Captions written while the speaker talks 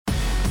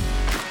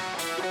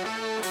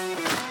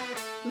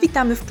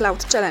Witamy w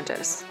Cloud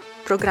Challengers,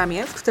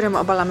 programie, w którym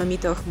obalamy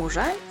mity o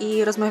chmurze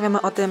i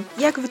rozmawiamy o tym,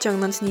 jak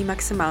wyciągnąć z niej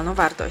maksymalną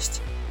wartość.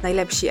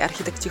 Najlepsi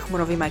architekci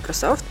chmurowi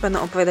Microsoft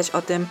będą opowiadać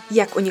o tym,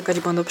 jak unikać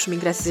błędów przy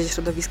migracji ze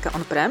środowiska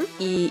on-prem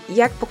i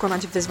jak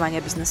pokonać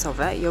wyzwania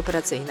biznesowe i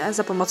operacyjne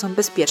za pomocą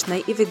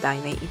bezpiecznej i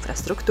wydajnej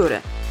infrastruktury.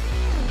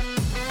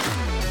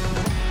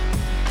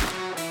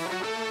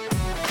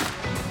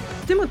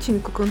 W tym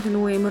odcinku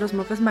kontynuujemy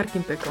rozmowę z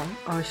Markiem Pyką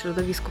o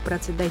środowisku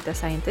pracy Data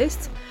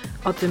Scientist,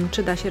 o tym,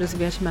 czy da się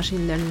rozwijać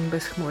machine learning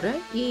bez chmury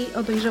i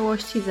o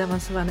dojrzałości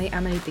zaawansowanej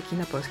analityki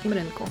na polskim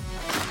rynku.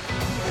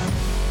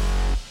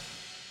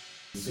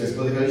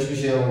 Spotykaliśmy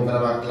się w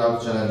ramach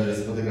Cloud Challenge,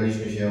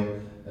 spotykaliśmy się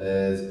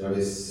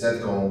prawie z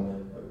setką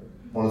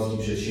polskich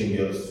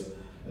przedsiębiorstw,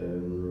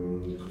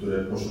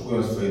 które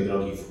poszukują swojej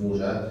drogi w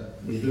chmurze,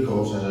 nie tylko w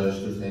obszarze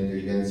sztucznej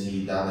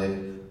inteligencji i danych,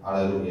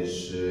 ale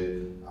również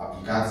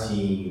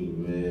aplikacji,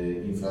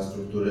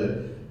 infrastruktury.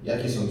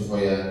 Jakie są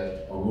Twoje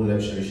ogólne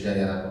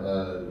przemyślenia,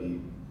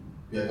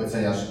 jak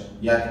oceniasz,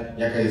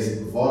 jaka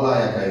jest wola,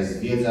 jaka jest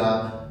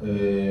wiedza,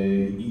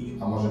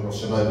 a może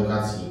potrzeba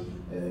edukacji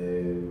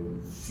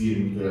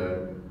firm, które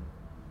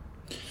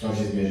chcą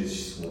się zmierzyć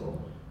z chmurą?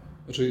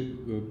 Znaczy,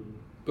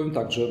 powiem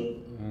tak, że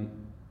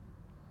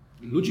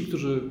ludzi,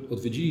 którzy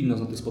odwiedzili nas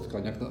na tych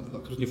spotkaniach,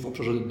 konkretnie w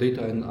obszarze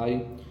Data and AI,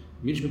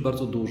 mieliśmy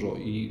bardzo dużo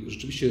i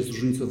rzeczywiście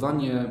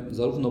zróżnicowanie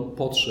zarówno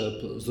potrzeb,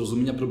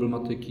 zrozumienia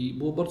problematyki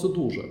było bardzo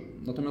duże.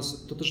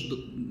 Natomiast to też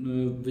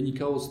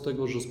wynikało z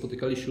tego, że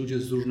spotykali się ludzie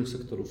z różnych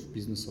sektorów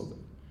biznesowych,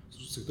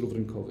 z sektorów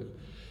rynkowych.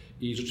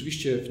 I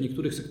rzeczywiście w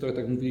niektórych sektorach,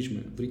 tak jak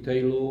mówiliśmy, w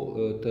retailu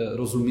te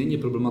rozumienie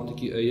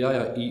problematyki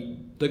AI i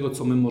tego,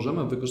 co my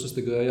możemy wykorzystać z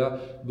tego AI,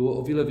 było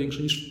o wiele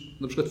większe niż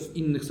na przykład w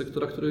innych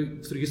sektorach, w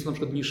których jest to na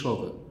przykład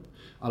niszowe.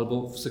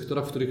 Albo w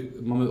sektorach, w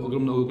których mamy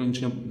ogromne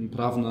ograniczenia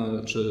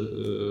prawne czy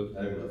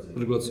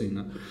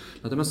regulacyjne.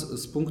 Natomiast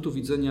z punktu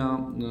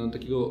widzenia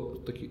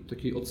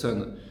takiej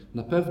oceny,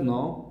 na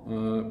pewno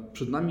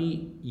przed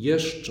nami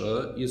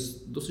jeszcze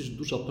jest dosyć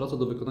duża praca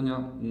do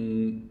wykonania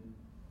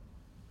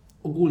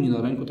ogólnie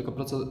na rynku, taka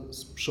praca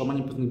z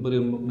przełamaniem pewnych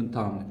barier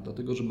mentalnych,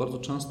 dlatego że bardzo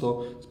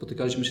często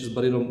spotykaliśmy się z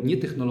barierą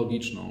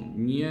nietechnologiczną,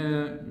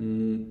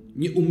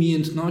 nie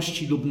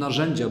umiejętności lub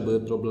narzędzia były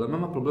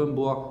problemem, a problemem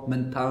była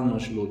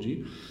mentalność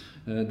ludzi,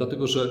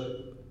 dlatego że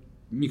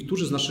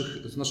niektórzy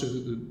z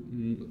naszych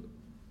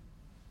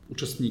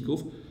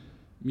uczestników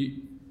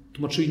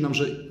tłumaczyli nam,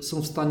 że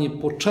są w stanie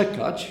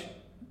poczekać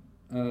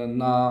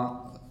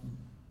na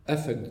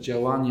efekt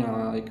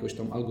działania jakiegoś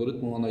tam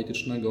algorytmu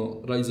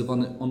analitycznego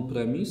realizowany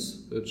on-premise,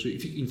 czyli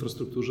w ich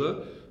infrastrukturze,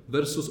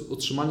 versus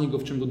otrzymanie go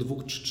w ciągu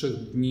 2 czy 3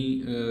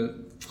 dni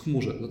w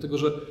chmurze. Dlatego,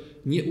 że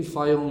nie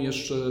ufają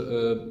jeszcze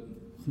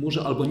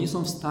chmurze albo nie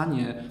są w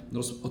stanie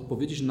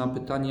odpowiedzieć na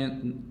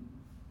pytanie,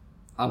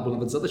 albo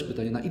nawet zadać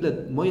pytanie, na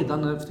ile moje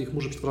dane w tej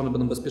chmurze przetwarzane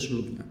będą bezpieczne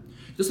lub nie.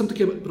 I to są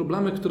takie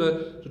problemy, które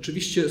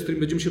rzeczywiście, z którymi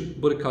będziemy się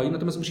borykali,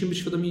 natomiast musimy być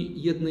świadomi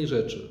jednej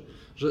rzeczy,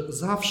 że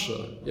zawsze,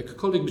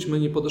 jakkolwiek byśmy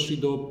nie podeszli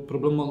do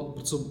problemu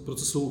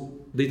procesu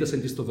data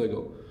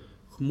scientistowego,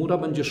 chmura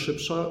będzie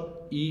szybsza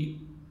i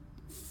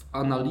w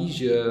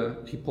analizie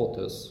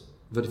hipotez,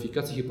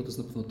 weryfikacji hipotez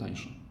na pewno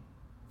tańsza.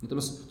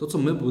 Natomiast to, co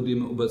my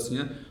budujemy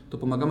obecnie, to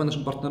pomagamy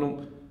naszym partnerom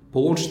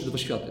połączyć te dwa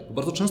światy. Bo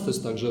bardzo często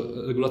jest tak, że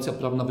regulacja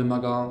prawna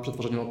wymaga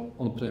przetwarzania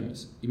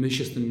on-premise i my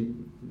się z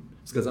tym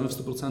zgadzamy w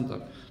 100%.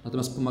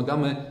 Natomiast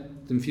pomagamy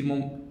tym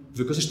firmom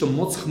wykorzystać tą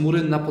moc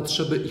chmury na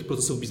potrzeby ich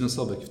procesów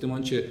biznesowych. I w tym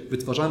momencie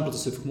wytwarzamy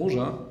procesy w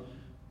chmurze,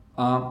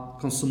 a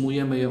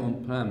konsumujemy je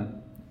on-prem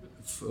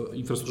w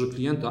infrastrukturze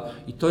klienta.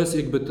 I to jest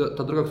jakby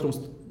ta droga, którą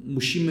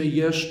musimy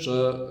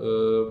jeszcze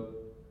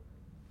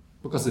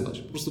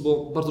pokazywać. Po prostu,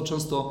 bo bardzo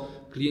często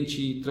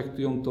klienci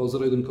traktują to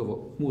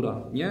zero-jedynkowo.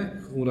 Chmura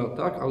nie, chmura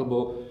tak,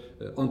 albo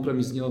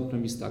on-premise nie,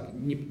 on-premise tak.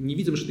 Nie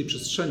widzę jeszcze tej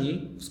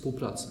przestrzeni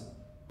współpracy.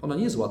 Ona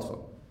nie jest łatwa,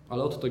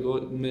 ale od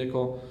tego my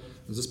jako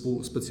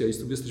zespół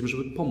specjalistów jesteśmy,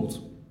 żeby pomóc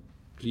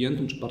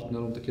klientom czy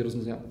partnerom takie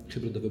rozwiązania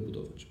hybrydowe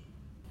budować.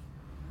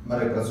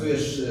 Marek,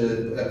 pracujesz,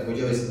 jak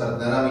powiedziałeś, z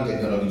partnerami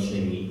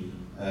technologicznymi,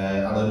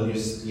 ale również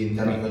z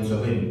klientami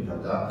końcowymi,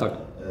 prawda? Tak.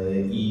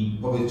 I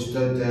powiedz, czy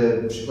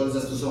te przykłady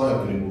zastosowania, o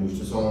których mówisz,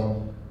 to są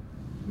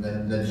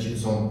na dzisiaj to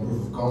są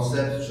proof of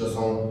concept, czy to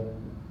są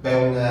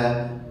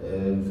pełne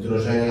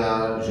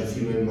wdrożenia, że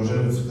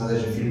możemy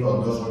wskazać, że firmy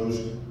odnoszą już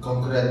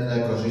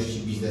konkretne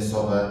korzyści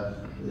biznesowe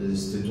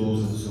z tytułu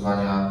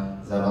zastosowania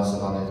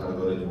zaawansowanych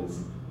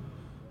algorytmów?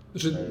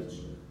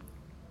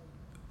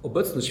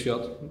 Obecny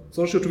świat,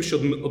 zależy oczywiście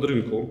od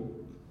rynku,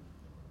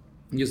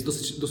 jest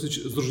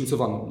dosyć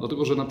zróżnicowany,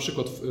 dlatego że na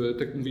przykład,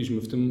 tak jak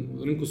mówiliśmy, w tym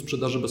rynku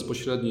sprzedaży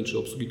bezpośredniej czy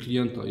obsługi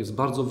klienta jest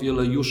bardzo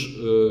wiele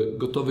już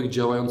gotowych,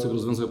 działających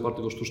rozwiązań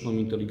opartych o sztuczną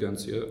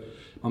inteligencję.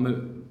 Mamy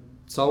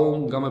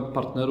całą gamę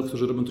partnerów,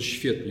 którzy robią to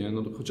świetnie,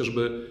 no to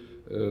chociażby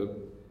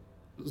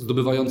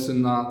zdobywający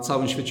na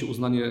całym świecie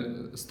uznanie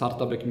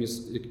startup,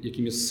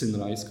 jakim jest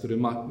Synrise, który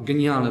ma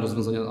genialne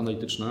rozwiązania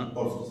analityczne.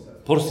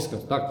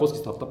 Polski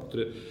startup,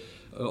 który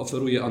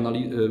oferuje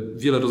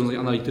wiele rozwiązań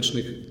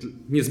analitycznych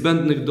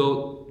niezbędnych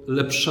do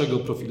lepszego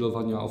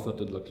profilowania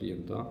oferty dla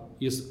klienta.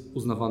 Jest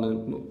uznawany,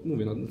 no,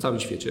 mówię, na całym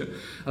świecie,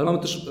 ale mamy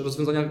też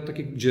rozwiązania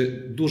takie,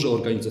 gdzie duże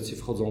organizacje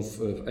wchodzą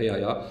w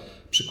AI.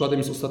 Przykładem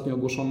jest ostatnio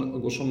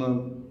ogłoszone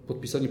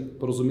podpisanie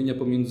porozumienia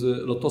pomiędzy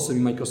Lotosem i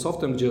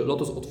Microsoftem, gdzie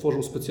Lotos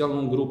otworzył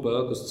specjalną grupę,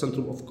 to jest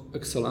Centrum of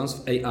Excellence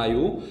w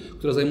AI-u,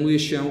 która zajmuje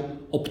się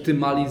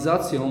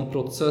optymalizacją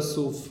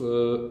procesów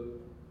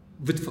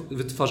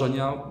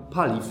wytwarzania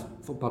paliw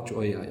w oparciu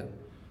o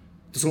AI.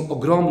 To są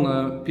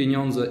ogromne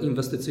pieniądze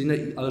inwestycyjne,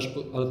 ale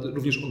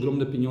również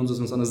ogromne pieniądze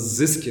związane z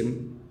zyskiem,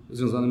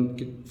 związanym,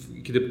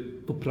 kiedy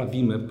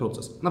poprawimy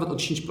proces. Nawet o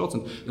 10%,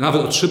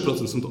 nawet o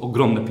 3% są to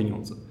ogromne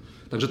pieniądze.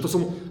 Także to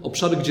są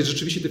obszary, gdzie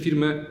rzeczywiście te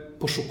firmy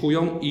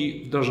poszukują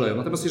i wdrażają.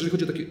 Natomiast jeżeli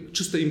chodzi o takie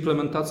czyste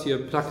implementacje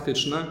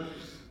praktyczne,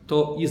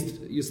 to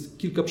jest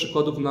kilka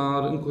przykładów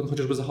na rynku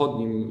chociażby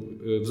zachodnim.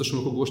 W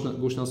zeszłym roku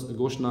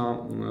głośna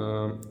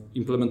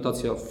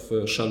implementacja w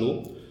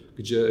Shellu,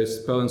 gdzie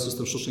jest pełen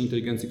system sztucznej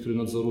inteligencji, który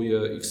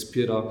nadzoruje i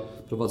wspiera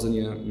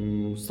prowadzenie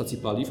stacji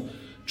paliw,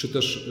 czy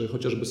też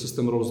chociażby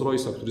system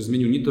Rolls-Royce'a, który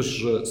zmienił nie dość,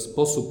 że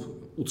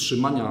sposób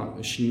utrzymania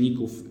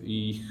silników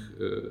i ich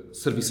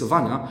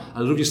serwisowania,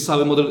 ale również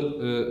cały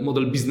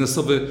model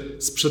biznesowy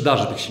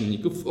sprzedaży tych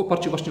silników w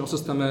oparciu właśnie o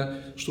systemy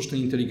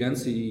sztucznej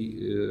inteligencji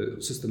i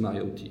systemy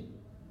IoT.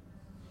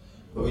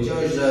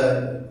 Powiedziałeś,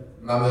 że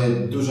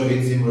mamy dużo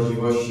więcej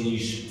możliwości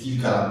niż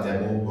kilka lat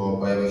temu, bo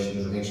pojawia się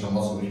dużo większa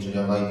moc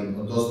obliczeniowa i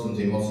ten dostęp do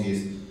tej mocy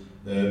jest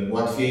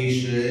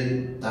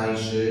łatwiejszy,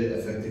 tańszy,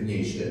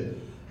 efektywniejszy.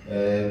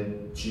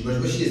 Czyli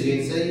możliwości jest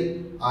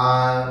więcej,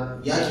 a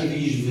jakie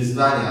widzisz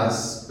wyzwania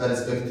z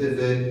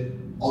perspektywy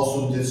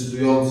osób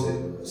decydujących,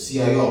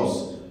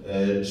 CIOs,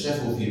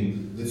 szefów firm,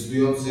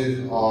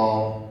 decydujących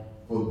o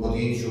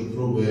podjęciu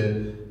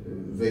próby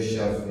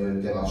wejścia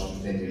w temat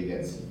sztucznej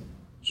inteligencji?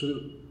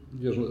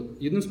 Wiesz,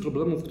 jednym z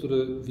problemów,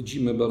 który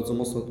widzimy bardzo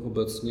mocno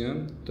obecnie,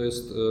 to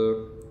jest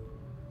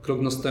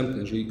krok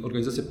następny. Jeżeli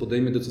organizacja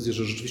podejmie decyzję,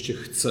 że rzeczywiście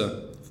chce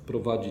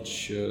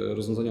wprowadzić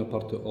rozwiązania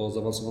oparte o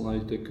zaawansowaną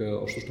analitykę,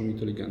 o sztuczną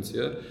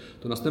inteligencję,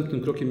 to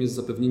następnym krokiem jest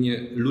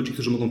zapewnienie ludzi,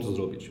 którzy mogą to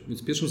zrobić.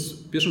 Więc pierwszym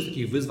z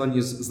takich wyzwań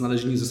jest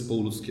znalezienie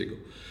zespołu ludzkiego.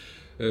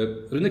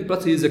 Rynek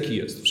pracy jest jaki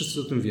jest,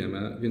 wszyscy o tym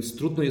wiemy, więc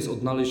trudno jest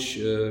odnaleźć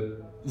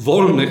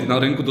wolnych na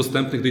rynku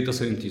dostępnych data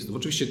scientistów.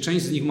 Oczywiście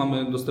część z nich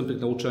mamy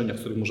dostępnych na uczelniach, z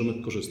których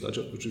możemy korzystać.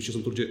 Oczywiście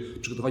są to ludzie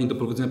przygotowani do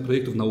prowadzenia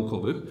projektów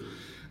naukowych,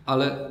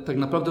 ale tak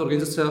naprawdę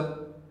organizacja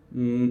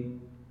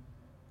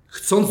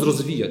chcąc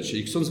rozwijać się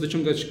i chcąc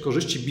wyciągać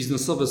korzyści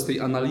biznesowe z tej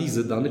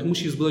analizy danych,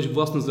 musi zbudować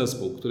własny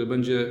zespół, który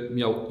będzie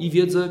miał i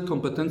wiedzę,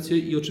 kompetencje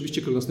i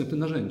oczywiście krok następny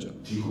narzędzia.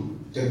 Czyli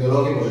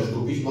technologię możesz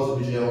kupić, moc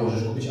obliczeniową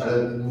możesz kupić,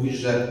 ale mówisz,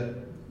 że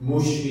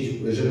musisz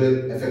mieć,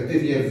 żeby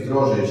efektywnie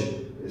wdrożyć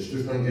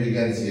sztuczną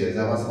inteligencję,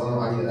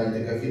 zaawansowaną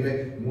analitykę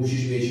firmy,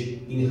 musisz mieć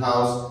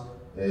in-house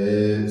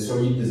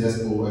solidny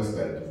zespół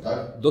ekspertów,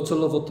 tak?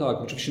 Docelowo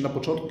tak. Oczywiście na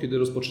początku, kiedy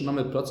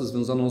rozpoczynamy pracę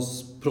związaną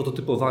z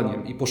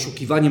prototypowaniem i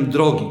poszukiwaniem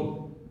drogi,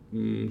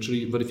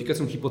 czyli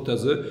weryfikacją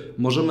hipotezy,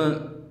 możemy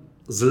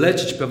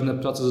zlecić pewne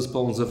prace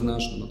zespołom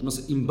zewnętrznym.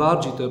 Natomiast im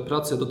bardziej te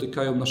prace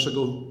dotykają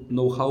naszego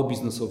know-how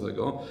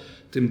biznesowego,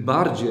 tym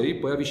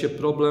bardziej pojawi się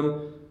problem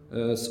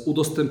z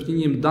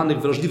udostępnieniem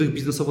danych wrażliwych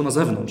biznesowo na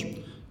zewnątrz.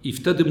 I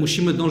wtedy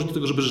musimy dążyć do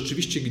tego, żeby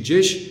rzeczywiście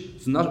gdzieś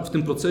w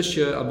tym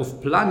procesie albo w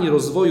planie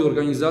rozwoju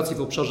organizacji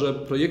w obszarze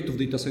projektów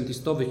data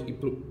scientistowych i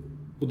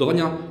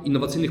budowania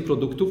innowacyjnych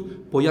produktów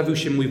pojawił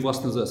się mój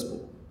własny zespół.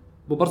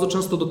 Bo bardzo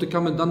często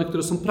dotykamy danych,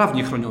 które są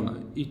prawnie chronione.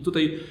 I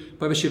tutaj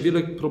pojawia się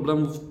wiele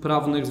problemów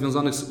prawnych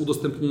związanych z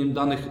udostępnieniem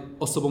danych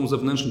osobom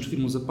zewnętrznym czy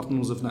firmom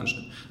partnerom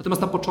zewnętrznym.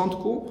 Natomiast na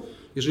początku,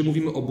 jeżeli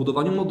mówimy o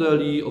budowaniu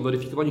modeli, o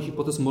weryfikowaniu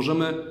hipotez,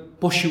 możemy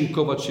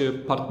posiłkować się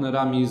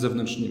partnerami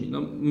zewnętrznymi.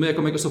 No, my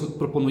jako Microsoft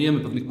proponujemy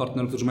pewnych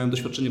partnerów, którzy mają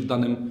doświadczenie w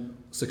danym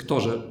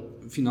sektorze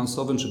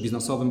finansowym czy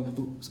biznesowym,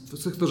 w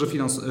sektorze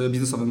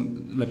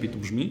biznesowym lepiej to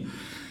brzmi,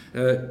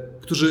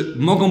 którzy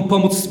mogą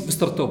pomóc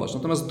wystartować.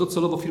 Natomiast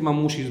docelowo firma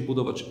musi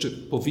zbudować, czy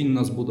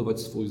powinna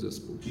zbudować swój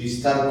zespół. Czyli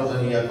start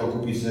można niejako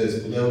kupić sobie z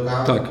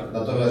pudełka, tak.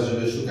 Natomiast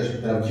żeby szukać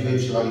prawdziwej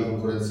przewagi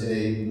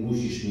konkurencyjnej,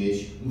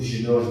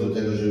 musisz dążyć do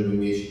tego, żeby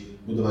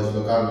budować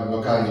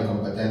lokalnie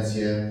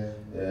kompetencje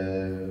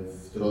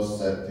w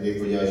trosce, tak jak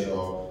powiedziałeś,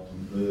 o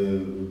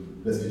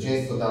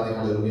bezpieczeństwo danych,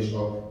 ale również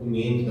o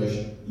umiejętność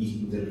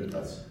ich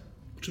interpretacji.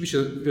 Oczywiście,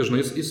 wiesz, no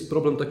jest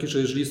problem taki, że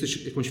jeżeli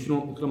jesteś jakąś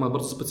firmą, która ma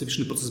bardzo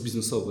specyficzny proces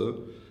biznesowy,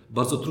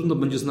 bardzo trudno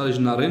będzie znaleźć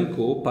na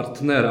rynku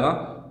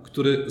partnera,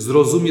 który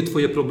zrozumie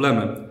Twoje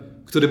problemy,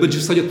 który będzie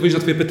w stanie odpowiedzieć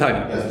na Twoje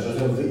pytania.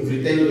 Jasne, w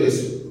retailu to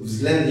jest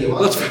względnie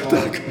łatwe,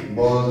 tak.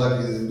 Bo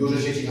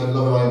duże sieci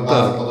handlowe mają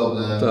bardzo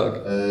podobne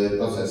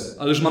procesy.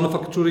 Ale już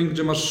manufacturing,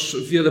 gdzie masz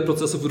wiele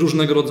procesów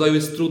różnego rodzaju,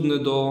 jest trudny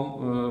do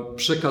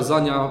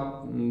przekazania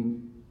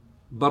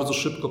bardzo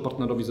szybko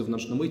partnerowi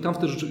zewnętrznemu i tam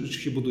wtedy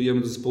rzeczywiście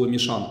budujemy zespoły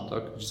mieszane,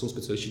 tak? Gdzie są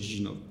specjaliści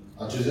dziedzinowi.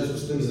 A czy w związku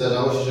z tym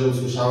zdarzało się, że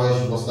usłyszałeś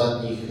w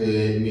ostatnich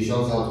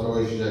miesiącach od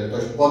kogoś, że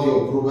ktoś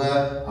podjął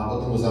próbę, a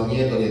potem mu za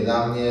mnie, to nie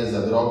dla mnie,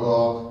 za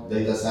drogo,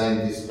 data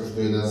scientist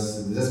kosztuje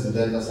nas, zespół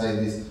data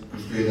scientist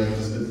kosztuje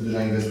nas zbyt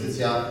duża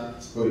inwestycja,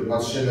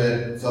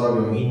 patrzymy, co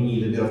robią inni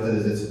i dopiero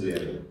wtedy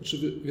zdecydujemy.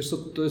 Znaczy, wiesz co,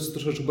 to jest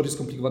troszeczkę bardziej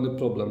skomplikowany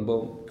problem,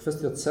 bo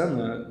kwestia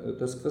ceny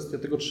to jest kwestia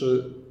tego,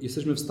 czy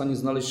jesteśmy w stanie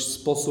znaleźć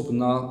sposób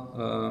na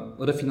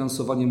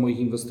refinansowanie moich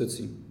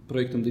inwestycji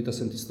projektem data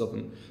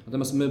scientistowym.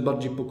 Natomiast my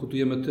bardziej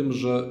pokutujemy tym,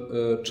 że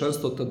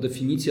często ta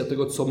definicja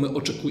tego,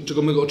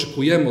 czego my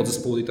oczekujemy od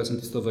zespołu data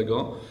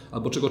scientistowego,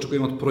 albo czego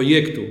oczekujemy od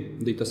projektu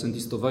data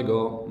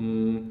scientistowego,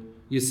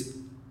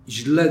 jest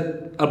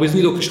źle, albo jest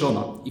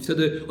niedookreślona i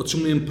wtedy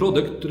otrzymujemy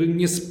produkt, który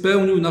nie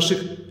spełnił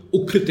naszych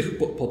ukrytych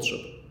potrzeb.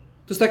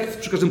 To jest tak jak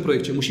przy każdym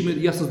projekcie. Musimy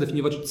jasno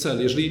zdefiniować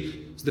cel. Jeżeli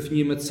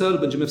zdefiniujemy cel,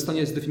 będziemy w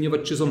stanie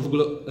zdefiniować, czy jest on w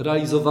ogóle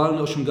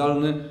realizowalny,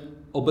 osiągalny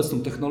obecną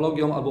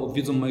technologią albo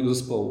wiedzą mojego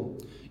zespołu.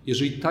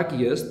 Jeżeli tak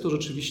jest, to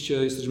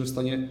rzeczywiście jesteśmy w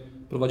stanie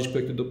prowadzić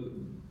projekty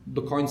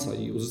do końca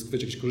i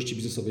uzyskiwać jakieś korzyści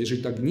biznesowe.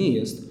 Jeżeli tak nie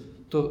jest,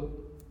 to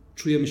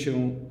czujemy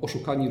się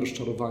oszukani,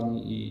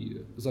 rozczarowani i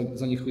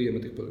zaniechujemy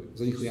tych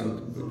projektów.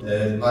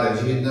 Marek,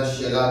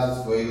 19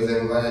 lat Twojego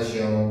zajmowania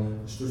się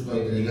sztuczną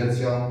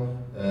inteligencją.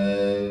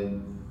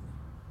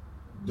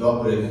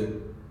 Dobrych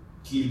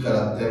kilka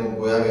lat temu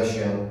pojawia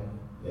się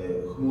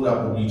chmura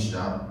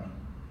publiczna.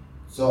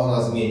 Co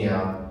ona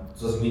zmienia?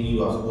 Co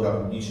zmieniła chmura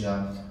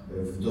publiczna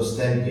w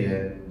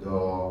dostępie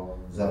do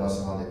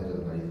zaawansowanych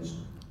metod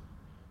analitycznych?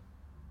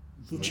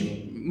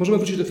 Możemy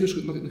wrócić do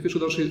chwileczkę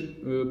do naszej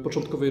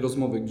początkowej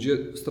rozmowy, gdzie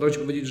starałem się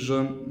powiedzieć,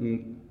 że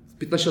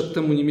 15 lat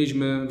temu nie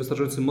mieliśmy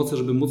wystarczającej mocy,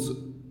 żeby móc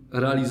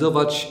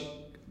realizować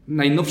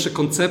najnowsze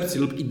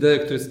koncepcje lub idee,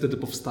 które wtedy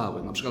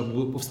powstały, na przykład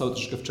powstały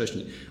troszeczkę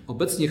wcześniej.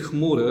 Obecnie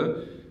chmury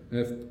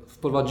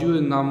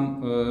wprowadziły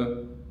nam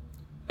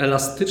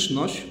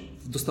elastyczność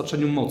w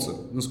dostarczaniu mocy.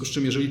 W związku z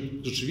czym, jeżeli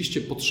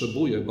rzeczywiście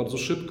potrzebuję bardzo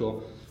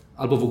szybko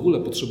albo w ogóle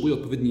potrzebuję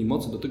odpowiedniej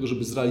mocy do tego,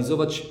 żeby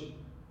zrealizować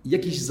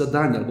jakieś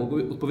zadanie albo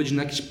odpowiedzieć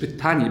na jakieś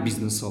pytanie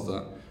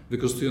biznesowe,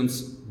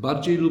 wykorzystując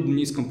bardziej lub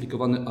mniej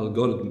skomplikowany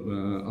algorytm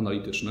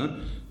analityczny,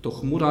 to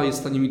chmura jest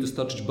w stanie mi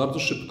dostarczyć bardzo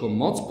szybko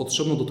moc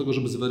potrzebną do tego,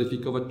 żeby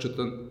zweryfikować,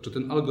 czy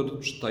ten algorytm,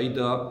 czy ta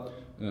idea,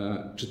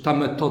 czy ta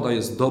metoda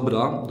jest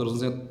dobra do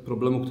rozwiązania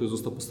problemu, który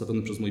został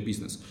postawiony przez mój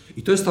biznes.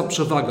 I to jest ta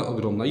przewaga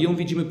ogromna i ją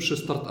widzimy przy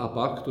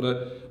startupach,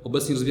 które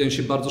obecnie rozwijają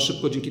się bardzo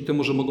szybko dzięki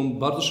temu, że mogą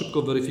bardzo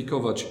szybko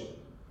weryfikować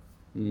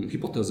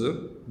hipotezy,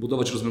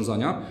 budować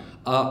rozwiązania,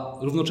 a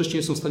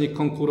równocześnie są w stanie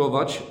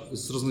konkurować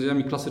z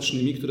rozwiązaniami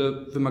klasycznymi, które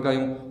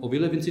wymagają o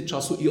wiele więcej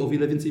czasu i o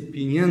wiele więcej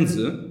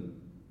pieniędzy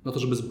na to,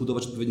 żeby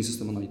zbudować odpowiedni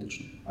system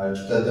analityczny. Ale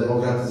czy ta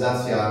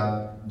demokratyzacja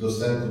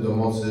dostępu do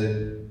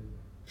mocy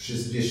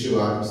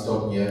przyspieszyła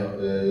istotnie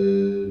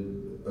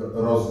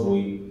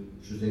rozwój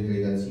sztucznej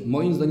inteligencji?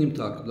 Moim zdaniem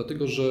tak,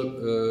 dlatego że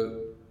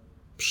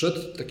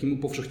przed takim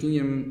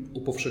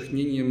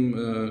upowszechnieniem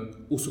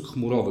usług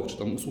chmurowych, czy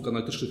tam usług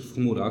analitycznych w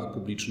chmurach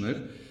publicznych,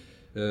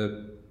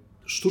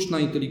 sztuczna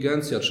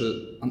inteligencja,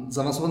 czy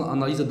zaawansowana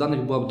analiza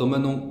danych była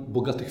domeną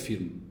bogatych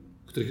firm,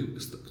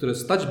 które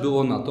stać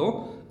było na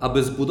to,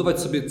 aby zbudować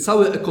sobie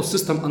cały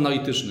ekosystem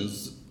analityczny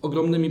z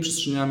ogromnymi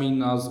przestrzeniami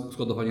na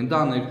składowanie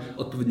danych,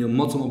 odpowiednią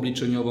mocą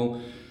obliczeniową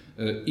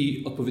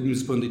i odpowiednim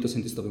zespołem data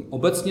scientistowym.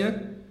 Obecnie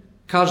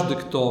każdy,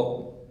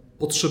 kto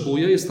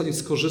potrzebuje, jest w stanie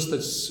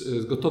skorzystać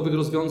z gotowych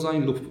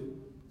rozwiązań lub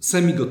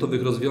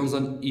semi-gotowych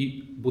rozwiązań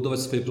i budować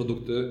swoje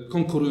produkty,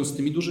 konkurując z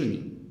tymi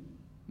dużymi,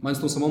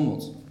 mając tą samą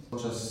moc.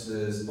 Podczas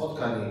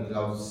spotkań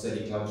z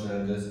serii Cloud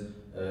Challenges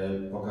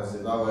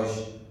pokazywałeś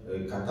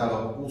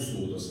katalog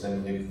usług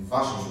dostępnych w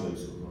Waszym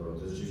środowisku.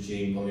 To jest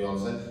rzeczywiście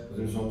imponujące.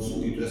 Poza tym są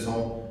usługi, które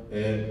są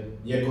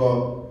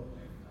jako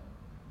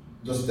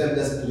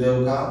dostępne z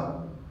pudełka,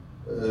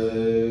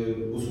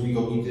 usługi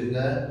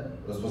kognitywne,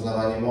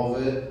 rozpoznawanie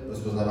mowy,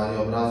 rozpoznawanie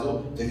obrazu.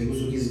 Takich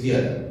usług jest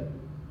wiele.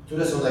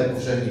 Które są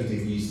najpowszechniej w tej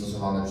chwili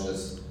stosowane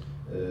przez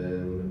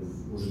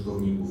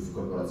użytkowników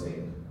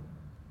korporacyjnych?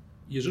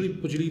 Jeżeli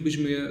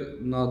podzielilibyśmy je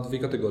na dwie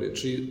kategorie,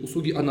 czyli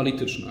usługi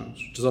analityczne,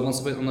 czy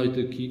zaawansowane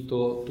analityki,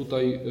 to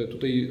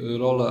tutaj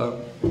rolę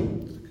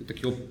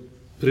takiego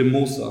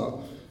prymusa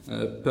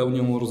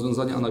pełnią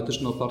rozwiązania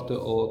analityczne oparte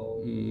o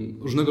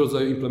różnego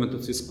rodzaju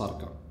implementacje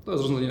Sparka. To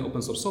jest rozwiązanie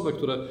open source'owe,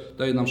 które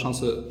daje nam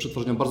szansę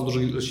przetworzenia bardzo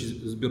dużych ilości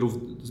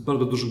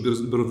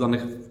zbiorów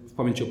danych w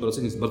pamięci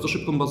operacyjnej z bardzo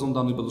szybką bazą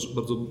danych,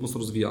 bardzo mocno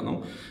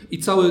rozwijaną i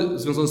cały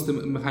związany z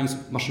tym mechanizm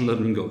machine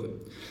learningowy.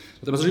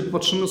 Natomiast jeżeli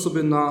popatrzymy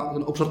sobie na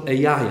ten obszar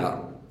AI,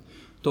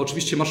 to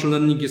oczywiście machine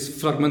learning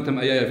jest fragmentem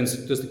AI,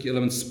 więc to jest taki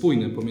element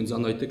spójny pomiędzy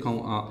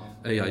analityką a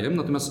AI-em.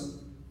 Natomiast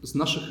z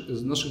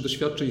naszych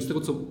doświadczeń, z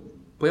tego co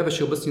pojawia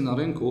się obecnie na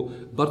rynku,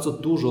 bardzo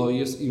dużo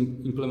jest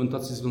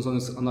implementacji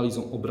związanych z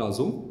analizą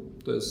obrazu.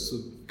 To jest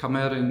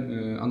kamery,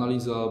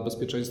 analiza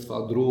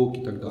bezpieczeństwa dróg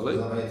i tak dalej.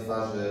 Rozpoznawanie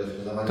twarzy,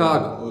 rozpoznawanie...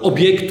 Tak,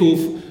 obiektów.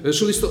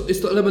 Zresztą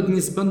jest to element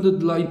niezbędny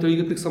dla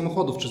inteligentnych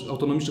samochodów czy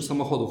autonomicznych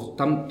samochodów.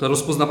 Tam to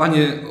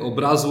rozpoznawanie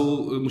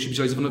obrazu musi być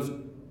realizowane w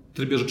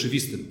trybie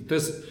rzeczywistym. To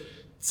jest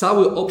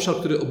cały obszar,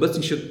 który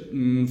obecnie się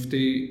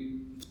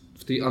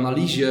w tej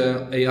analizie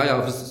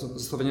AI,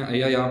 zestawienia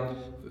AI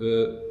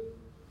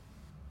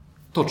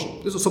toczy.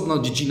 To jest osobna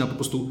dziedzina, po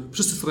prostu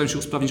wszyscy starają się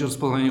usprawnić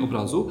rozpoznawanie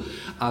obrazu,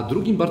 a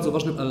drugim bardzo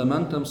ważnym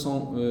elementem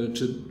są,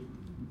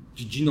 czy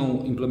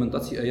dziedziną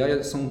implementacji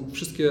AI są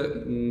wszystkie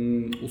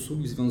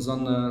usługi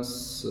związane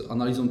z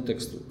analizą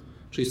tekstu,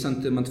 czyli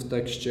sentyment w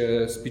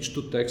tekście, speech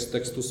to text,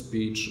 text to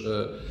speech,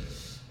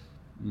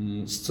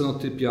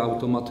 scenotypia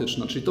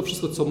automatyczna, czyli to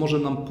wszystko, co może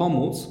nam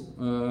pomóc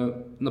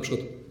na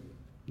przykład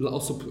dla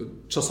osób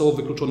czasowo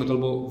wykluczonych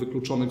albo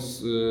wykluczonych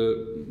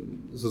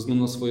ze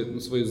względu na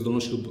swoje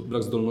zdolności lub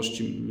brak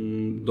zdolności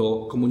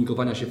do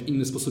komunikowania się w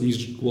inny sposób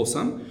niż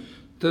głosem.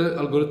 Te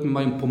algorytmy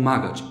mają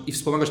pomagać i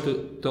wspomagać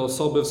te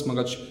osoby,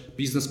 wspomagać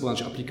biznes,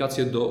 wspomagać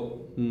aplikacje do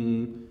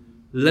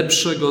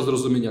lepszego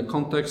zrozumienia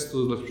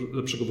kontekstu,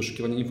 lepszego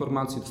wyszukiwania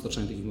informacji,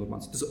 dostarczania tych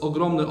informacji. To jest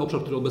ogromny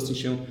obszar, który obecnie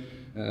się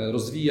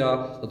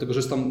rozwija, dlatego że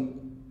jest tam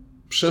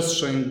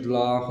przestrzeń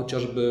dla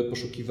chociażby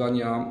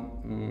poszukiwania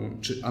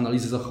czy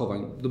analizy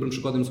zachowań. Dobrym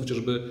przykładem jest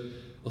chociażby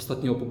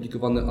ostatnio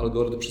opublikowany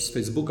algorytm przez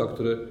Facebooka,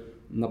 który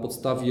na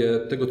podstawie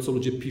tego, co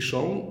ludzie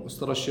piszą,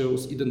 stara się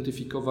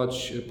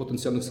zidentyfikować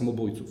potencjalnych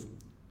samobójców.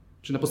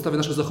 Czyli na podstawie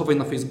naszych zachowań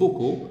na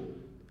Facebooku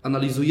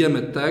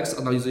analizujemy tekst,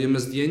 analizujemy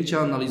zdjęcia,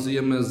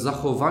 analizujemy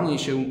zachowanie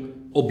się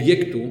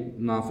obiektu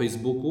na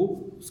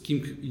Facebooku, z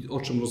kim i o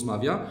czym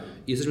rozmawia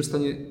i jesteśmy w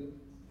stanie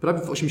prawie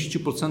w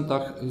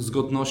 80%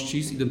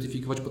 zgodności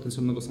zidentyfikować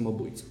potencjalnego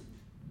samobójcę.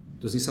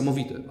 To jest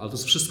niesamowite, ale to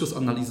jest wszystko z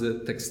analizy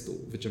tekstu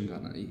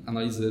wyciągane i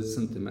analizy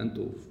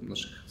sentymentów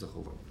naszych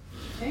zachowań.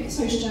 A jakie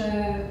są jeszcze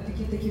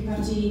takie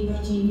bardziej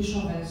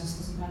niszowe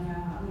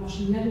zastosowania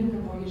machine learning,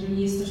 bo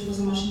jeżeli jest coś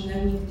poza machine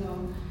learning, to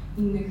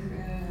innych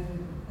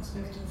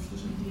aspektów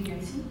sztucznej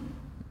inteligencji?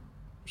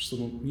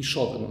 Są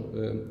niszowe.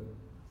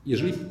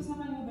 Jeżeli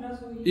rozpoznawanie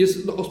obrazu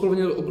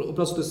rozpoznawanie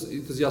obrazu to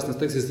jest jasne,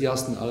 tekst jest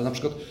jasny, ale na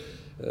przykład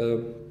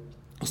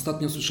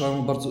ostatnio słyszałem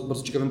o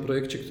bardzo ciekawym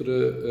projekcie,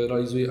 który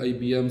realizuje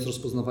IBM z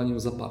rozpoznawaniem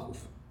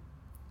zapachów.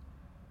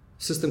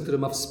 System, który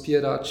ma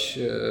wspierać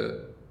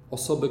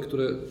osoby,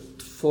 które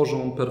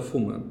tworzą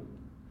perfumy.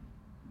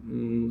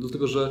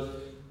 Dlatego, że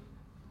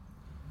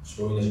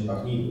Przypomina się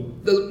pachniku.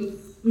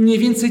 Mniej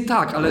więcej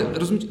tak, ale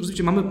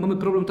rozumiecie, mamy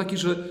problem taki,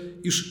 że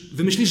już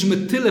wymyśliliśmy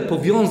tyle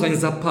powiązań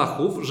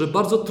zapachów, że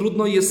bardzo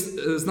trudno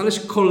jest znaleźć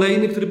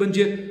kolejny, który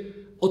będzie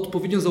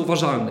odpowiednio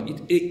zauważalny.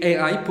 I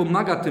AI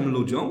pomaga tym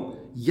ludziom,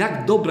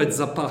 jak dobrać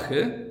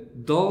zapachy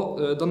do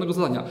danego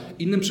zadania.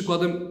 Innym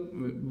przykładem,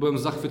 byłem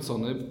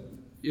zachwycony,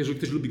 jeżeli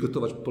ktoś lubi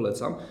gotować,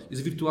 polecam,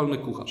 jest wirtualny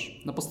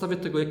kucharz. Na podstawie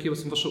tego, jakie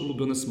są Wasze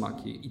ulubione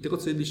smaki i tego,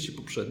 co jedliście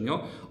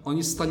poprzednio, on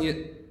jest w stanie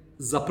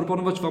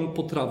zaproponować Wam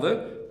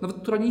potrawę, nawet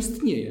która nie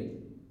istnieje.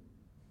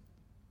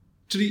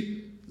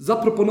 Czyli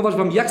zaproponować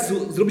Wam, jak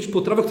zrobić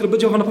potrawę, która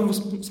będzie Wam na pewno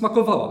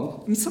smakowała.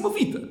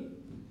 Niesamowite.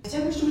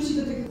 Chciałabym jeszcze wrócić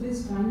do tych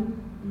wyzwań,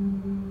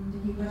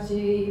 takich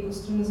bardziej od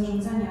strony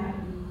zarządzania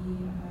i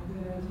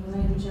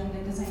wprowadzania do działań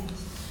data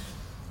scientist.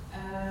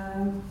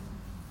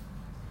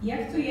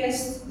 Jak to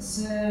jest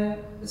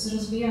z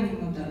rozwijaniem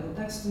modelu,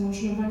 tak? Z tym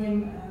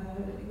utrzymywaniem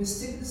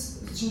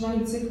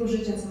cyklu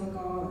życia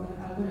całego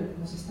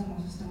algorytmu, systemu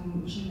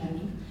machine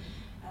learning?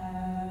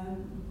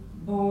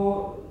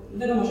 Bo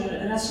wiadomo,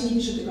 że raz się nie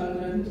pisze tego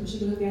algorytmu, to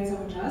się rozwija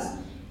cały czas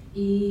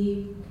i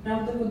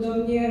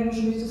prawdopodobnie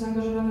muszą być to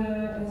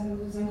zaangażowane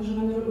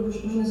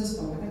różne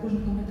zespoły, tak? Różne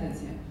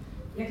kompetencje.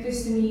 Jak to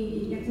jest z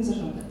tymi, jak tym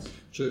zarządzać?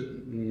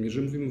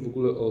 Jeżeli mówimy w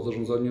ogóle o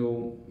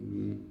zarządzaniu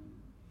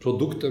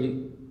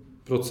produktem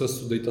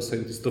procesu data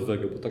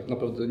scientistowego, bo tak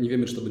naprawdę nie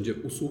wiemy, czy to będzie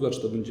usługa,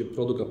 czy to będzie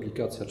produkt,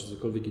 aplikacja, czy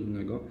cokolwiek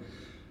innego,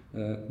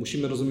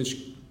 musimy rozumieć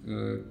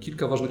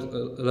kilka ważnych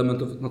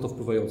elementów na to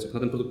wpływających, na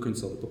ten produkt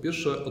końcowy. Po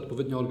pierwsze,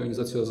 odpowiednia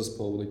organizacja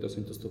zespołu data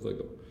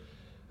scientistowego.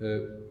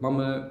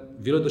 Mamy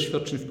wiele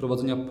doświadczeń w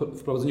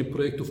prowadzeniu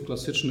projektów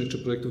klasycznych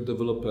czy projektów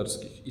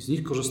deweloperskich i z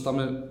nich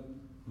korzystamy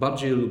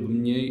bardziej lub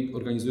mniej,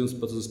 organizując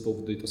pracę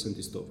zespołów data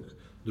scientistowych.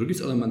 Drugim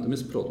elementem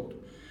jest produkt.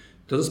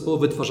 Te zespoły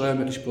wytwarzają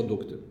jakieś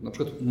produkty, na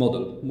przykład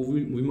model.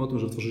 Mówimy o tym,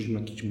 że wytworzyliśmy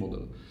jakiś model.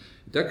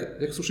 I tak,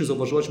 jak słusznie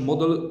zauważyłaś,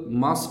 model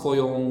ma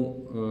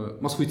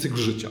swój cykl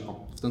życia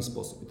w ten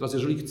sposób. I teraz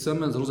jeżeli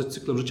chcemy zarządzać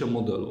cyklem życia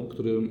modelu,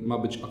 który ma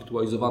być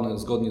aktualizowany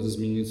zgodnie ze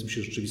zmieniającą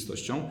się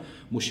rzeczywistością,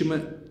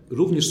 musimy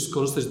również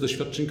skorzystać z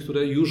doświadczeń,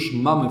 które już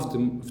mamy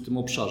w tym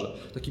obszarze.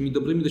 Takimi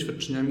dobrymi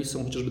doświadczeniami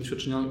są chociażby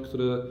doświadczenia,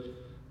 które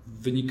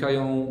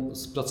wynikają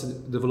z pracy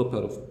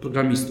deweloperów,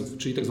 programistów,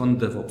 czyli tak zwany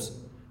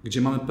DevOps,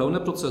 gdzie mamy pełne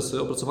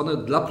procesy opracowane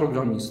dla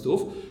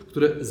programistów,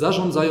 które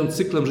zarządzają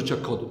cyklem życia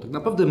kodu. Tak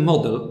naprawdę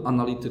model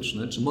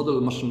analityczny, czy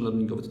model machine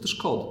learningowy to też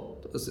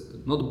kod. To jest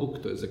notebook,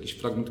 to jest jakiś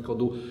fragment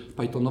kodu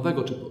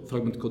Pythonowego, czy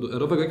fragment kodu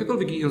R-owego,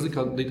 jakiegokolwiek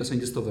języka data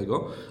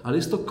scientistowego, ale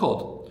jest to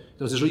kod.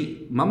 Teraz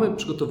jeżeli mamy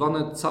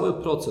przygotowany cały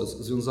proces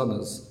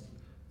związany z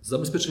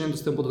zabezpieczeniem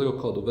dostępu do tego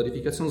kodu,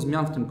 weryfikacją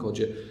zmian w tym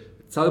kodzie,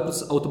 cały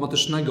proces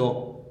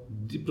automatycznego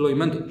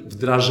deploymentu,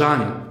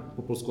 wdrażania,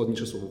 po polsku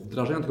ładniejsze słowo,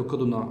 wdrażania tego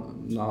kodu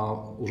na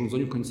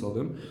urządzeniu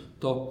końcowym,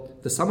 to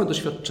te same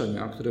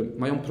doświadczenia, które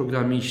mają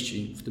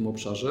programiści w tym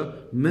obszarze,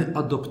 my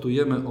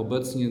adoptujemy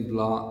obecnie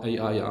dla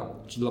AI-a,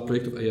 czy dla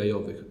projektów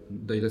AI-owych,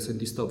 data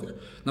scientistowych.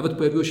 Nawet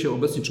pojawiło się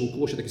obecnie, czy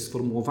ukuło się takie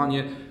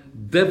sformułowanie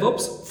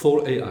DevOps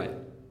for AI.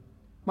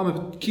 Mamy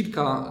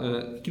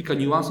kilka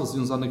niuansów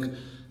związanych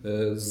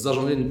z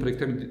zarządzaniem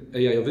projektami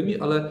AI-owymi,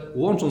 ale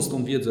łącząc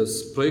tą wiedzę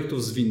z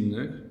projektów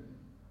zwinnych,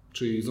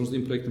 czyli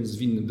zarządzaniem projektem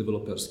zwinnym,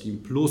 deweloperskim,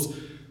 plus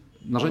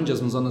narzędzia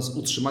związane z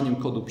utrzymaniem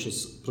kodu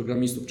przez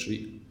programistów,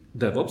 czyli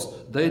DevOps,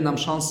 daje nam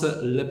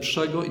szansę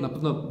lepszego i na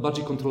pewno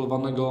bardziej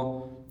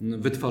kontrolowanego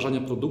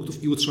wytwarzania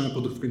produktów i utrzymania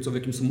produktów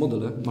końcowych, jakim są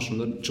modele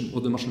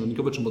machine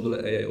learningowe czy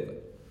modele AI-owe.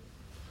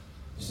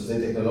 W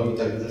tej technologii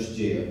tak dużo się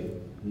dzieje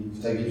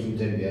w tak wielkim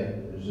tempie,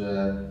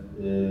 że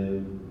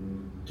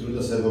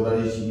trudno sobie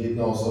wyobrazić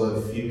jedną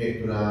osobę w firmie,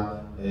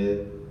 która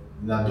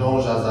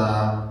nadąża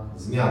za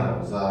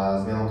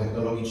zmianą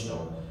technologiczną.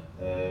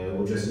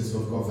 Uczestnictwo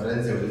w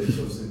konferencjach,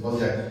 uczestnictwo w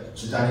sympozjach,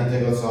 czytanie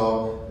tego,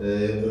 co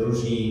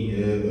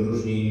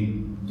różni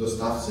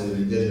dostawcy,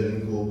 liderzy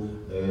rynku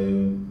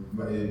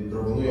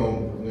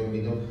proponują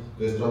klientom,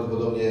 to jest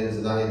prawdopodobnie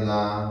zadanie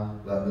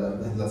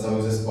dla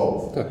całych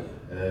zespołów. Tak.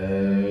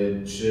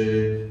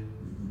 Czy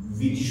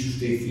widzisz już w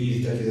tej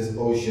chwili, że takie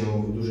zespoły się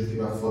w dużych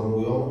firmach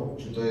formują?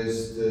 Czy to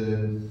jest,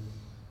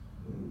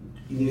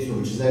 innymi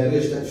słowy, czy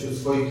znajdujesz tak wśród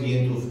swoich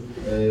klientów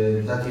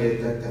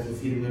takie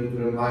firmy,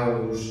 które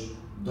mają już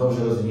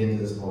dobrze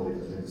rozwinięte zespoły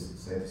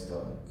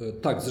scientistowe?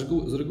 Tak,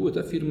 z reguły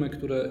te firmy,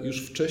 które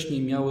już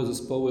wcześniej miały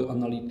zespoły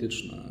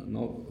analityczne,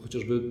 no,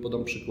 chociażby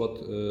podam przykład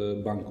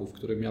banków,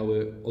 które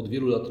miały od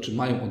wielu lat, czy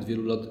mają od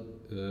wielu lat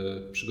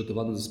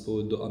przygotowane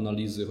zespoły do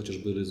analizy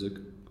chociażby ryzyk,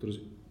 które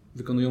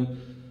wykonują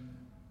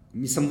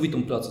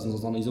niesamowitą pracę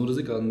związaną z analizą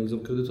ryzyka, analizą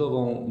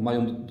kredytową,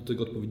 mają do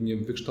tego odpowiednie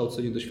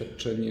wykształcenie,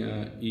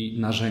 doświadczenie i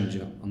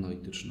narzędzia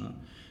analityczne.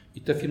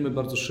 I te firmy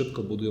bardzo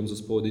szybko budują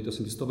zespoły data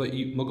scientistowe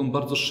i mogą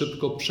bardzo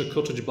szybko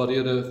przekroczyć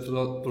barierę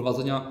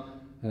wprowadzenia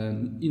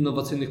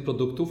innowacyjnych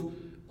produktów,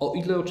 o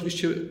ile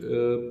oczywiście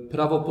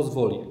prawo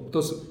pozwoli. To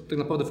jest tak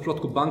naprawdę w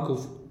przypadku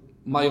banków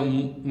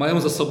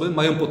mają zasoby,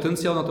 mają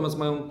potencjał, natomiast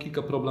mają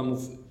kilka problemów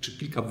czy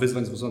kilka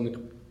wyzwań związanych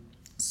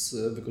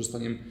z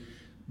wykorzystaniem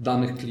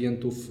danych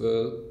klientów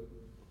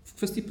w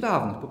kwestii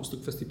prawnych, po prostu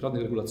kwestii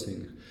prawnych,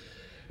 regulacyjnych.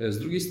 Z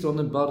drugiej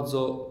strony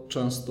bardzo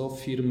często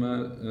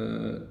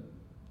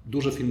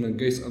duże firmy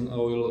Gas and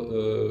Oil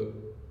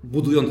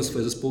budują te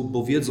swoje zespoły,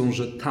 bo wiedzą,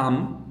 że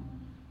tam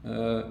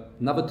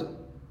nawet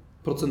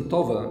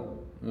procentowe,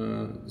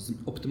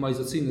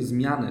 optymalizacyjne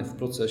zmiany w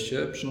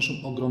procesie przynoszą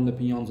ogromne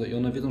pieniądze i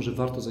one wiedzą, że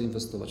warto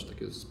zainwestować w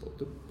takie zespoły.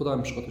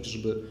 Podałem przykład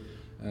chociażby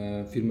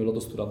firmy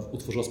Lotos, która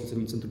utworzyła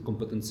specjalne centrum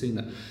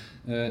kompetencyjne.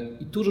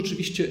 I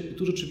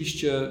tu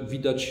rzeczywiście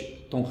widać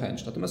tą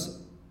chęć.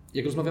 Natomiast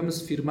jak rozmawiamy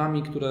z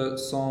firmami, które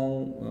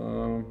są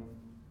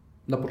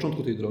na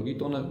początku tej drogi,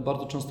 to one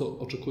bardzo często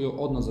oczekują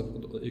od nas,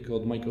 jako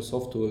od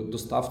Microsoftu,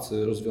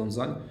 dostawcy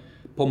rozwiązań,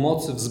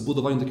 pomocy w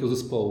zbudowaniu takiego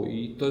zespołu.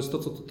 I to jest to,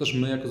 co też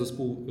my jako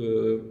zespół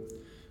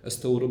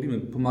STU robimy.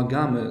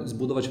 Pomagamy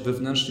zbudować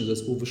wewnętrznie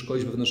zespół,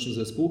 wyszkolić wewnętrzny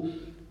zespół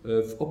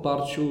w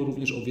oparciu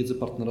również o wiedzę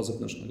partnera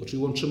zewnętrznego.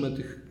 Czyli łączymy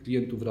tych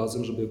klientów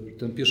razem, żeby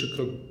ten pierwszy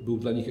krok był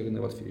dla nich jak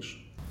najłatwiejszy.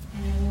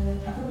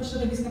 A propos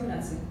środowiska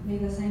pracy,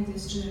 data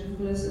scientist, czy w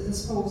ogóle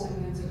zespołu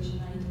zajmującego się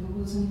analityką,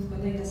 bo to są nie tylko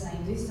data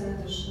scientist,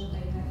 ale też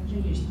data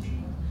engineers na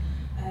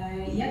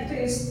przykład. Jak to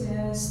jest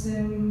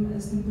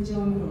z tym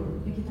podziałem ról?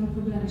 Jakie tam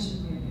problemy się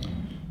pojawiają?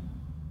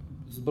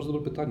 To jest bardzo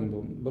dobre pytanie,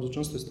 bo bardzo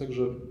często jest tak,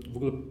 że w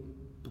ogóle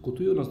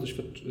pokutuje u nas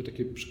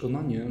takie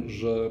przekonanie,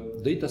 że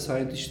data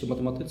scientists to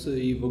matematycy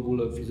i w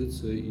ogóle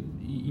fizycy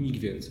i nikt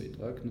więcej.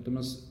 Tak?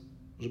 Natomiast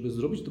żeby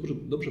zrobić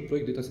dobrze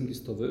projekt data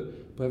scientistowy,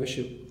 pojawia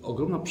się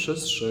ogromna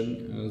przestrzeń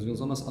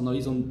związana z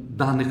analizą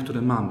danych,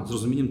 które mamy,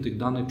 zrozumieniem tych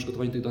danych,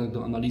 przygotowaniem tych danych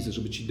do analizy,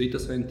 żeby ci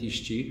data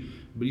scientiści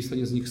byli w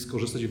stanie z nich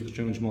skorzystać i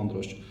wyciągnąć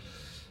mądrość.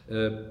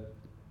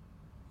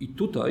 I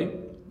tutaj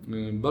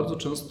bardzo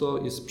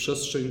często jest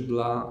przestrzeń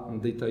dla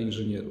data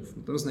inżynierów.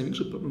 Natomiast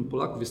największy problem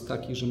Polaków jest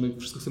taki, że my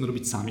wszystko chcemy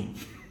robić sami.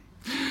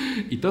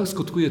 I to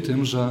skutkuje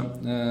tym, że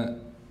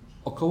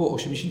około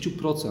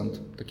 80%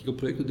 takiego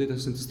projektu data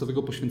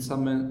scientistowego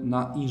poświęcamy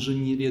na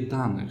inżynierię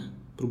danych.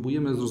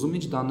 Próbujemy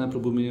zrozumieć dane,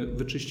 próbujemy je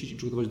wyczyścić i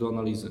przygotować do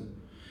analizy.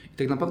 I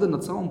tak naprawdę na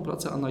całą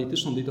pracę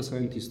analityczną data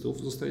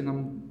scientistów zostaje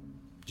nam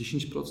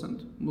 10%,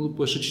 lub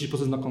jeszcze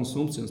 30% na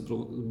konsumpcję, na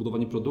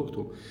budowanie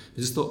produktu. Więc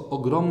jest to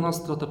ogromna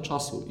strata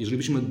czasu. Jeżeli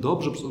byśmy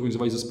dobrze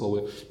zorganizowali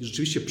zespoły i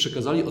rzeczywiście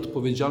przekazali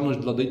odpowiedzialność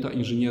dla data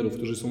inżynierów,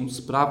 którzy są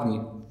sprawni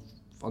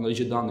w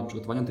analizie danych,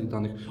 przygotowaniu tych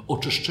danych,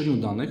 oczyszczeniu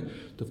danych,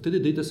 to wtedy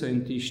data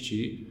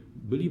scientiści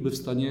byliby w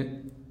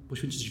stanie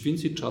poświęcić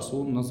więcej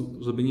czasu na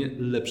zrobienie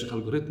lepszych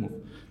algorytmów.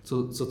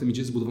 Co za tym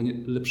idzie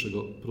zbudowanie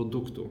lepszego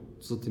produktu.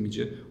 Co za tym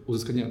idzie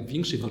uzyskania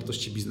większej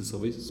wartości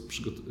biznesowej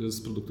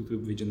z produktu, który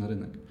wyjdzie na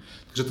rynek.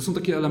 Także to są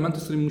takie elementy,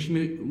 z którymi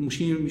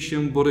musimy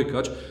się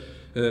borykać.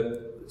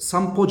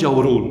 Sam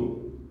podział ról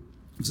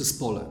w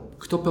zespole,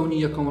 kto pełni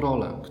jaką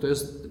rolę, kto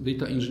jest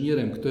data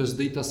inżynierem, kto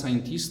jest data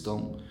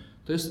scientistą,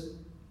 to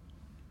jest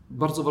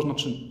bardzo ważna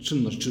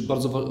czynność, czy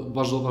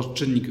bardzo ważny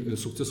czynnik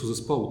sukcesu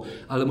zespołu,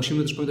 ale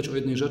musimy też pamiętać o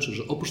jednej rzeczy,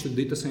 że oprócz tych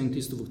data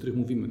scientistów, o których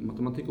mówimy,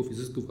 matematyków,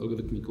 fizyków,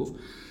 algorytmików,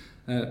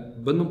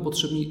 Będą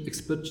potrzebni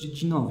eksperci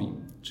dziedzinowi,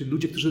 czyli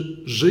ludzie,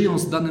 którzy żyją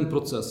z danym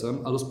procesem,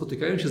 albo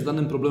spotykają się z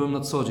danym problemem na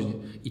co dzień.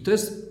 I to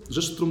jest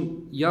rzecz, z którą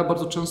ja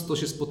bardzo często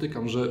się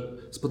spotykam, że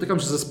spotykam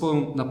się z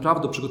zespołem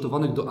naprawdę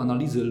przygotowanych do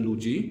analizy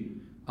ludzi,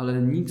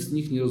 ale nikt z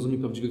nich nie rozumie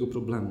prawdziwego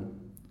problemu.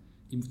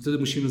 I wtedy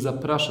musimy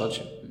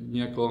zapraszać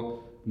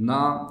niejako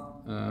na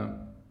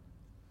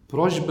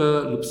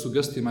prośbę lub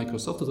sugestię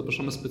Microsoftu,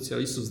 zapraszamy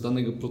specjalistów z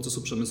danego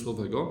procesu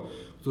przemysłowego,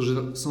 którzy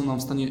są nam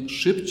w stanie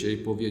szybciej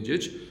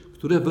powiedzieć,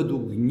 które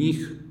według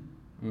nich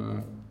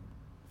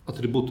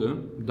atrybuty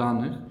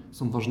danych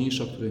są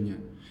ważniejsze, a które nie.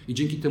 I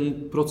dzięki temu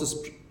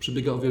proces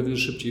przebiega o wiele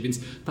szybciej, więc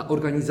ta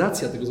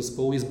organizacja tego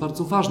zespołu jest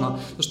bardzo ważna.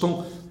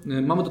 Zresztą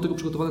mamy do tego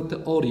przygotowane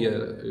teorie,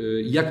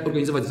 jak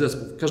organizować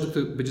zespół. Każdy,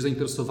 kto będzie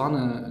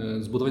zainteresowany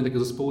zbudowaniem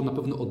takiego zespołu, na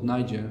pewno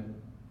odnajdzie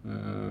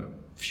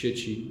w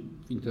sieci,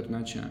 w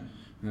internecie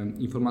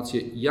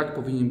informacje, jak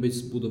powinien być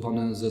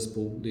zbudowany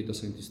zespół data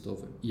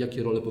scientistowy,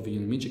 jakie role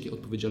powinien mieć, jakie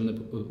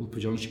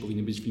odpowiedzialności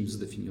powinny być w nim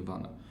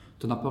zdefiniowane.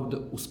 To naprawdę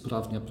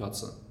usprawnia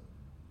pracę.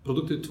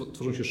 Produkty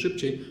tworzą się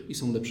szybciej i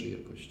są lepszej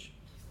jakości.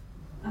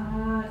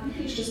 A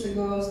jak jeszcze z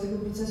tego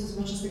procesu,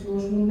 zwłaszcza z tego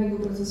żmudnego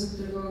procesu,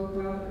 którego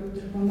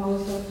chyba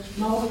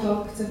mało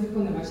kto chce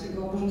wykonywać,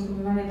 tego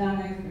porządkowywania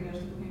danych, że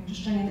tak powiem,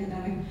 czyszczenia tych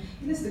danych,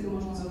 ile z tego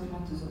można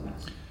zautomatyzować?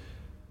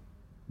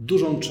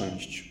 Dużą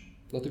część.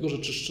 Dlatego, że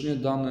czyszczenie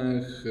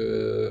danych,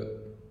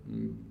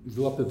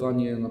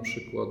 wyłapywanie na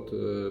przykład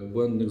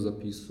błędnych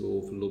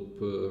zapisów lub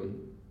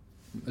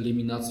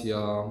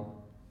eliminacja,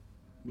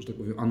 że tak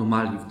powiem,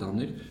 anomalii w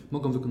danych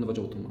mogą wykonywać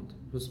automaty.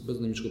 Bez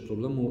najmniejszego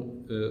problemu.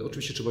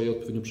 Oczywiście trzeba je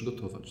odpowiednio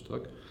przygotować,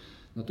 tak?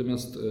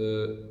 Natomiast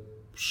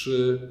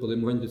przy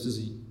podejmowaniu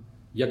decyzji,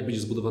 jak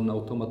będzie zbudowany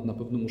automat, na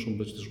pewno muszą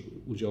brać też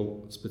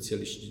udział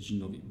specjaliści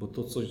dziedzinowi, bo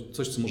to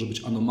coś, co może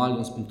być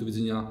anomalią z punktu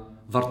widzenia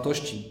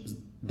wartości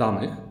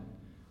danych,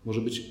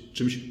 może być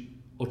czymś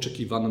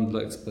oczekiwanym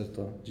dla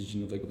eksperta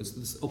dziedzinowego. Więc to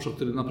jest obszar,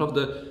 który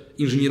naprawdę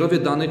inżynierowie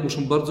danych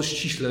muszą bardzo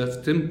ściśle w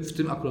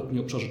tym akurat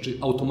obszarze, czyli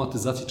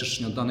automatyzacji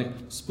czyszczenia danych,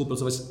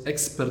 współpracować z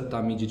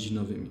ekspertami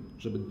dziedzinowymi,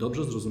 żeby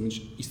dobrze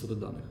zrozumieć istotę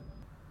danych.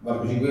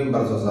 Marku, dziękuję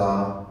bardzo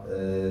za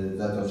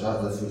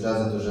swój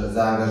czas, za to, że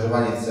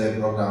zaangażowanie w cały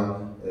program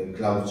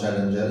Cloud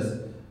Challengers.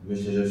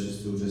 Myślę, że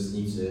wszyscy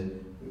uczestnicy,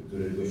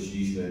 których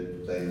gościliśmy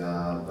tutaj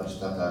na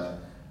warsztatach,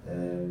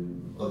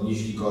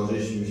 odnieśli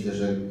korzyść. Myślę,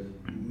 że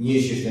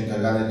niesiesz ten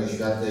kaganek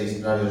oświatę i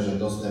sprawia, że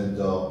dostęp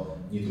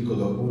nie tylko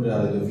do chmury,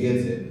 ale do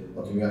wiedzy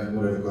o tym, jak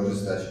chmurę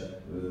wykorzystać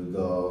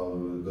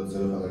do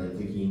celów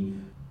analityki,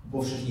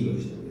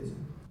 upowszechniłeś tę wiedzę.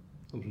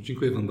 Dobrze,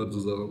 dziękuję Wam bardzo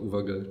za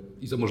uwagę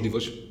i za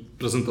możliwość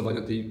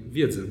prezentowania tej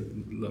wiedzy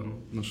dla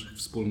naszych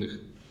wspólnych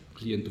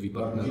klientów i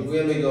partnerów.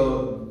 Dziękujemy i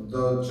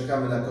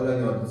czekamy na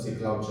kolejną edycję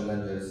Cloud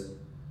Challengers.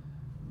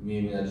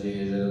 Miejmy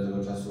nadzieję, że do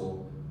tego czasu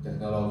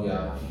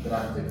technologia i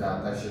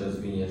praktyka tak się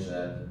rozwinie,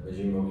 że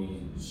będziemy mogli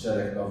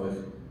szereg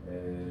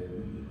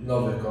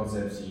nowych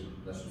koncepcji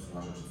naszym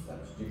słuchaczom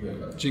przedstawić. Dziękuję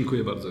bardzo.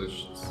 Dziękuję bardzo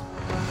jeszcze raz.